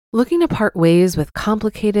Looking to part ways with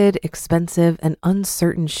complicated, expensive, and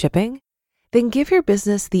uncertain shipping? Then give your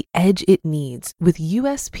business the edge it needs with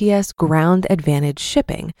USPS Ground Advantage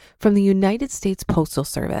shipping from the United States Postal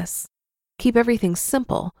Service. Keep everything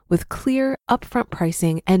simple with clear, upfront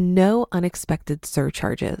pricing and no unexpected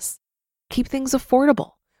surcharges. Keep things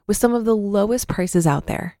affordable with some of the lowest prices out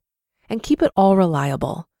there. And keep it all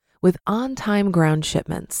reliable with on-time ground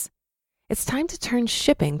shipments. It's time to turn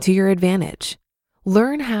shipping to your advantage.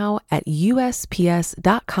 Learn how at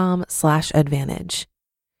USPS.com/advantage.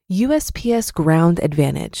 USPS Ground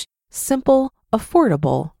Advantage. Simple,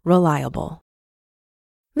 affordable, reliable.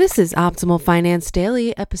 This is Optimal Finance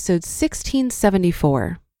Daily, episode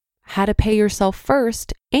 1674. How to Pay Yourself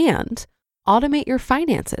First and Automate Your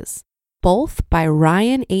Finances, both by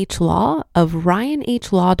Ryan H. Law of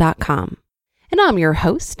RyanHLaw.com. And I'm your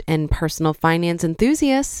host and personal finance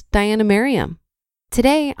enthusiast, Diana Merriam.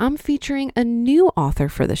 Today, I'm featuring a new author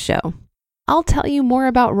for the show. I'll tell you more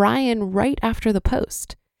about Ryan right after the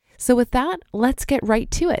post. So with that, let's get right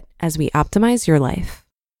to it as we optimize your life.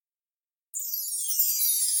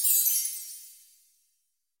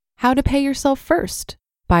 How to Pay Yourself First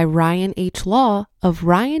by Ryan H. Law of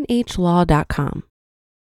RyanHLaw.com.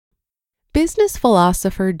 Business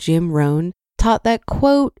philosopher Jim Rohn taught that,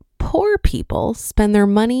 quote, poor people spend their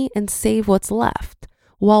money and save what's left,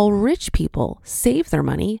 while rich people save their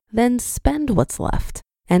money, then spend what's left,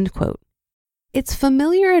 end quote. It's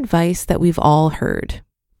familiar advice that we've all heard.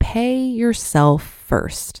 Pay yourself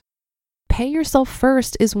first. Pay yourself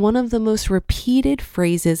first is one of the most repeated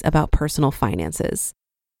phrases about personal finances.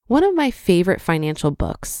 One of my favorite financial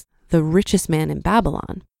books, The Richest Man in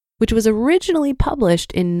Babylon, which was originally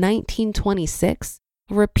published in 1926,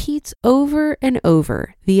 repeats over and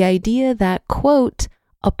over the idea that, quote,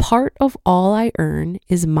 a part of all I earn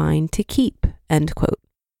is mine to keep, end quote.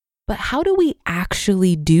 But how do we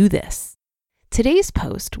actually do this? Today's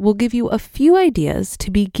post will give you a few ideas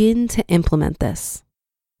to begin to implement this.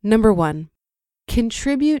 Number 1,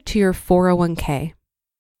 contribute to your 401k.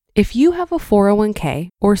 If you have a 401k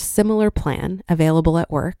or similar plan available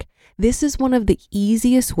at work, this is one of the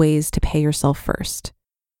easiest ways to pay yourself first.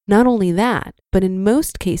 Not only that, but in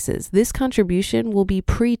most cases, this contribution will be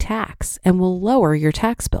pre-tax and will lower your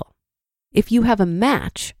tax bill. If you have a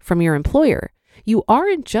match from your employer, you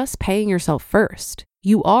aren't just paying yourself first.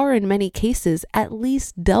 You are, in many cases, at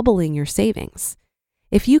least doubling your savings.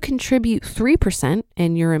 If you contribute 3%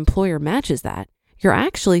 and your employer matches that, you're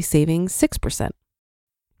actually saving 6%.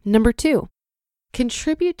 Number 2,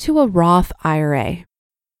 contribute to a Roth IRA.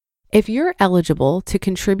 If you're eligible to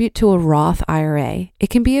contribute to a Roth IRA, it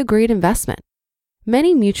can be a great investment.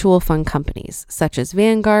 Many mutual fund companies, such as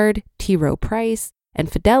Vanguard, T. Rowe Price, and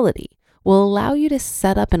Fidelity, will allow you to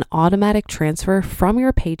set up an automatic transfer from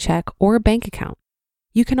your paycheck or bank account.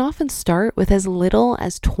 You can often start with as little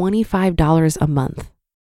as $25 a month.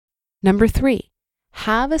 Number 3,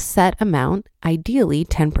 have a set amount, ideally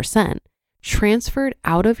 10%, transferred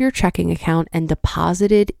out of your checking account and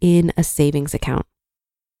deposited in a savings account.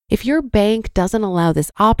 If your bank doesn't allow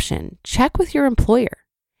this option, check with your employer.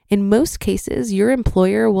 In most cases, your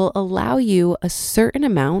employer will allow you a certain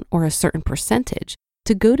amount or a certain percentage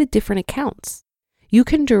to go to different accounts. You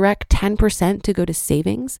can direct 10% to go to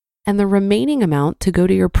savings and the remaining amount to go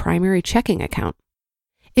to your primary checking account.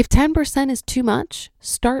 If 10% is too much,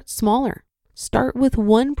 start smaller. Start with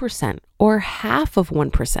 1% or half of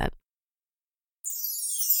 1%.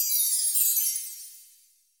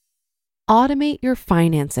 Automate Your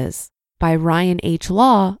Finances by Ryan H.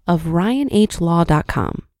 Law of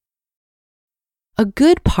RyanHLaw.com. A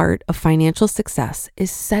good part of financial success is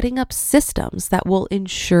setting up systems that will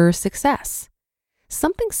ensure success.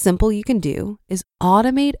 Something simple you can do is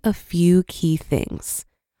automate a few key things.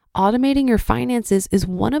 Automating your finances is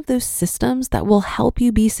one of those systems that will help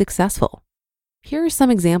you be successful. Here are some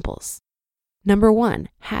examples. Number 1,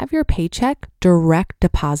 have your paycheck direct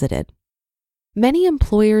deposited. Many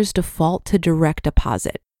employers default to direct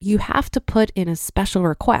deposit. You have to put in a special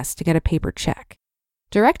request to get a paper check.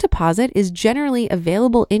 Direct deposit is generally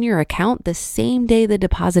available in your account the same day the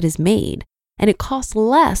deposit is made, and it costs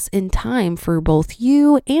less in time for both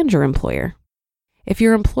you and your employer. If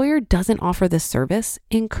your employer doesn't offer this service,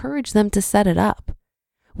 encourage them to set it up.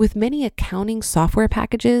 With many accounting software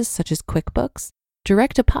packages such as QuickBooks,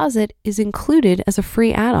 direct deposit is included as a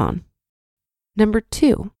free add-on. Number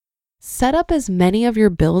 2, set up as many of your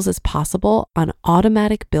bills as possible on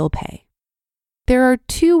automatic bill pay. There are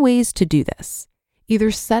 2 ways to do this. Either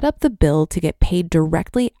set up the bill to get paid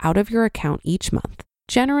directly out of your account each month,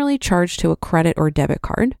 generally charged to a credit or debit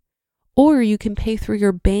card, or you can pay through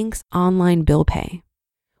your bank's online bill pay.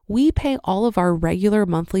 we pay all of our regular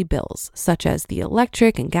monthly bills, such as the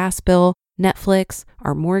electric and gas bill, Netflix,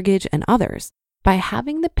 our mortgage, and others, by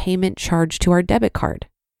having the payment charged to our debit card.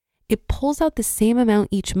 It pulls out the same amount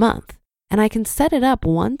each month, and I can set it up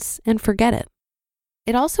once and forget it.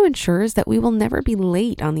 It also ensures that we will never be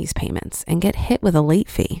late on these payments and get hit with a late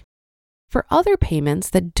fee. For other payments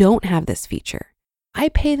that don't have this feature, I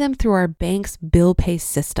pay them through our bank's bill pay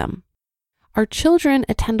system. Our children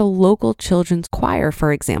attend a local children's choir,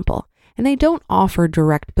 for example, and they don't offer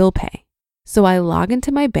direct bill pay. So I log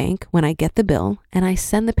into my bank when I get the bill and I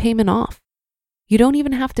send the payment off. You don't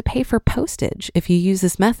even have to pay for postage if you use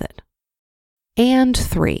this method. And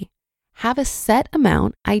 3, have a set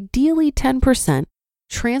amount, ideally 10%,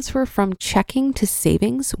 transfer from checking to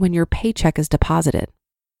savings when your paycheck is deposited.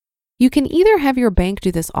 You can either have your bank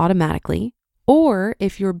do this automatically, or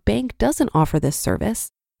if your bank doesn't offer this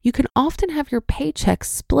service, you can often have your paycheck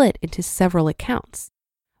split into several accounts.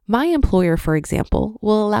 My employer, for example,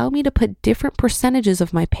 will allow me to put different percentages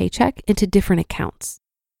of my paycheck into different accounts.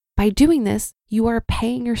 By doing this, you are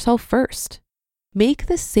paying yourself first. Make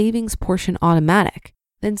the savings portion automatic,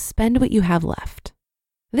 then spend what you have left.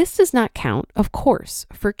 This does not count, of course,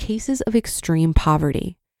 for cases of extreme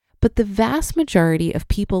poverty, but the vast majority of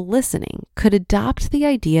people listening could adopt the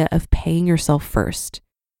idea of paying yourself first.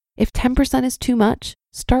 If 10% is too much,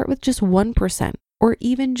 start with just 1% or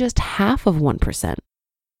even just half of 1%.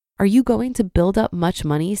 Are you going to build up much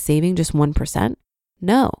money saving just 1%?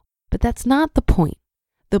 No, but that's not the point.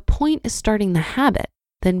 The point is starting the habit,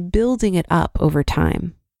 then building it up over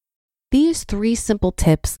time. These 3 simple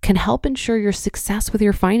tips can help ensure your success with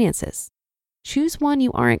your finances. Choose one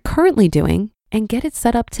you aren't currently doing and get it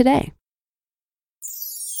set up today.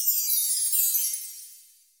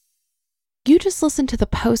 You just listened to the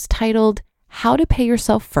post titled, How to Pay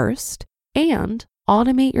Yourself First and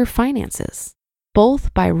Automate Your Finances,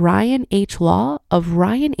 both by Ryan H. Law of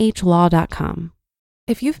ryanhlaw.com.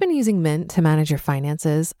 If you've been using Mint to manage your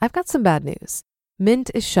finances, I've got some bad news.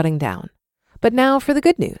 Mint is shutting down. But now for the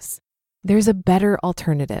good news. There's a better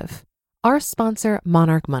alternative. Our sponsor,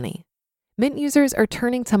 Monarch Money. Mint users are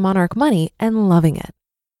turning to Monarch Money and loving it.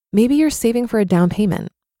 Maybe you're saving for a down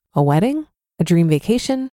payment, a wedding, a dream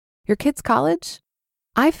vacation, your kid's college.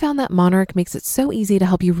 I've found that Monarch makes it so easy to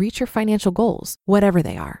help you reach your financial goals, whatever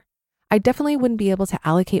they are. I definitely wouldn't be able to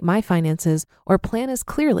allocate my finances or plan as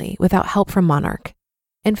clearly without help from Monarch.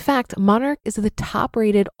 In fact, Monarch is the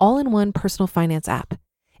top-rated all-in-one personal finance app.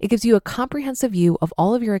 It gives you a comprehensive view of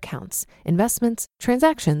all of your accounts, investments,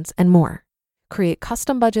 transactions, and more. Create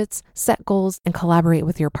custom budgets, set goals, and collaborate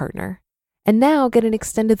with your partner. And now get an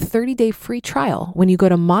extended 30-day free trial when you go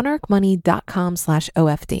to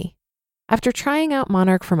monarchmoney.com/OFD. After trying out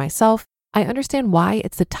Monarch for myself, I understand why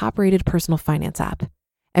it's the top-rated personal finance app.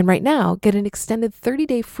 And right now, get an extended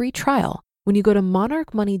 30-day free trial when you go to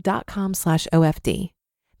monarchmoney.com/OFD.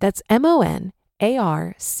 That's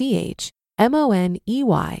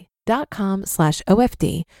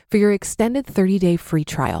monarchmoney.com/OFD for your extended 30-day free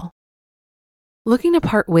trial. Looking to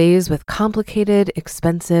part ways with complicated,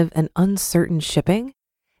 expensive, and uncertain shipping?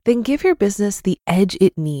 Then give your business the edge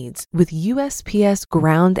it needs with USPS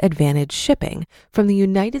Ground Advantage shipping from the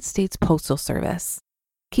United States Postal Service.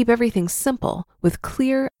 Keep everything simple with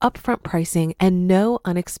clear, upfront pricing and no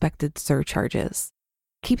unexpected surcharges.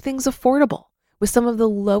 Keep things affordable with some of the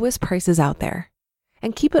lowest prices out there.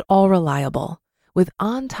 And keep it all reliable with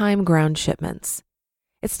on-time ground shipments.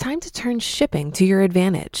 It's time to turn shipping to your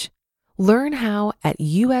advantage. Learn how at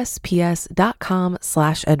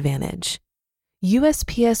USPS.com/advantage.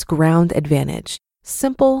 USPS Ground Advantage.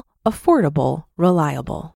 Simple, affordable,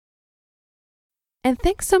 reliable. And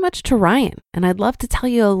thanks so much to Ryan, and I'd love to tell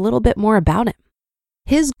you a little bit more about him.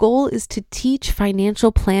 His goal is to teach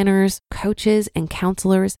financial planners, coaches, and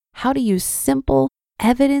counselors how to use simple,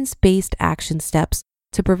 evidence-based action steps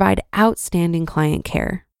to provide outstanding client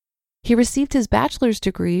care. He received his bachelor's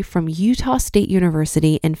degree from Utah State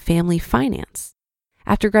University in family finance.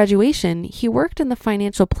 After graduation, he worked in the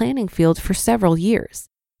financial planning field for several years,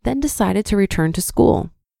 then decided to return to school.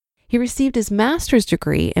 He received his master's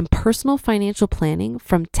degree in personal financial planning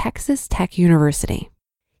from Texas Tech University.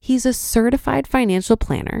 He's a certified financial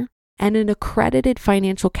planner and an accredited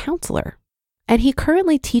financial counselor, and he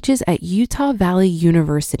currently teaches at Utah Valley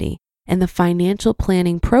University in the financial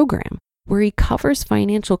planning program, where he covers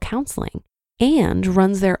financial counseling and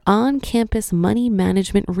runs their on-campus money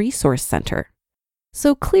management resource center.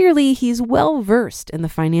 So clearly, he's well-versed in the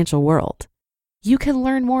financial world. You can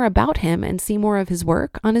learn more about him and see more of his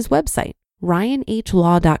work on his website,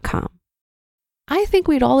 ryanhlaw.com. I think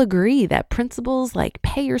we'd all agree that principles like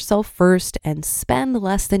pay yourself first and spend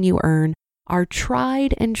less than you earn are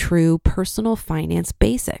tried and true personal finance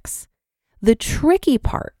basics. The tricky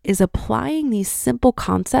part is applying these simple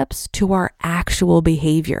concepts to our actual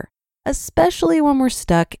behavior, especially when we're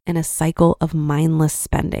stuck in a cycle of mindless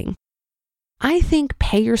spending. I think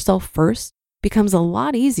pay yourself first becomes a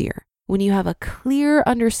lot easier when you have a clear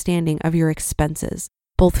understanding of your expenses,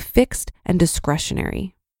 both fixed and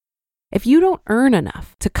discretionary. If you don't earn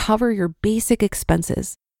enough to cover your basic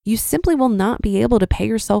expenses, you simply will not be able to pay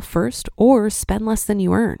yourself first or spend less than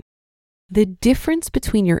you earn. The difference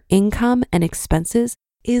between your income and expenses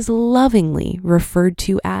is lovingly referred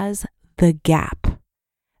to as the gap.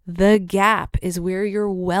 The gap is where your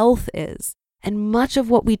wealth is. And much of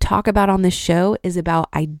what we talk about on this show is about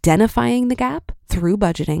identifying the gap through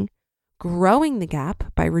budgeting, growing the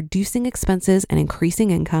gap by reducing expenses and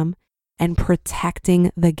increasing income, and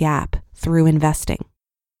protecting the gap through investing.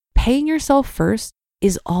 Paying yourself first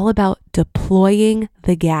is all about deploying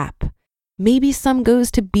the gap. Maybe some goes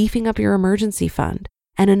to beefing up your emergency fund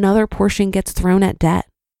and another portion gets thrown at debt.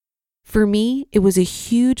 For me, it was a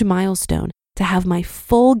huge milestone to have my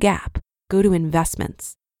full gap go to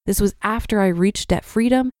investments. This was after I reached debt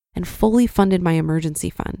freedom and fully funded my emergency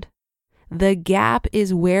fund. The gap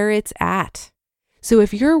is where it's at. So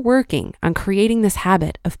if you're working on creating this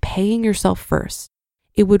habit of paying yourself first,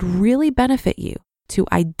 it would really benefit you to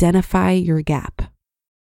identify your gap.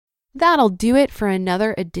 That'll do it for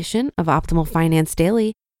another edition of Optimal Finance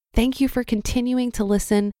Daily. Thank you for continuing to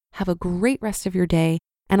listen. Have a great rest of your day,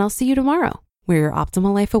 and I'll see you tomorrow where your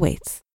optimal life awaits.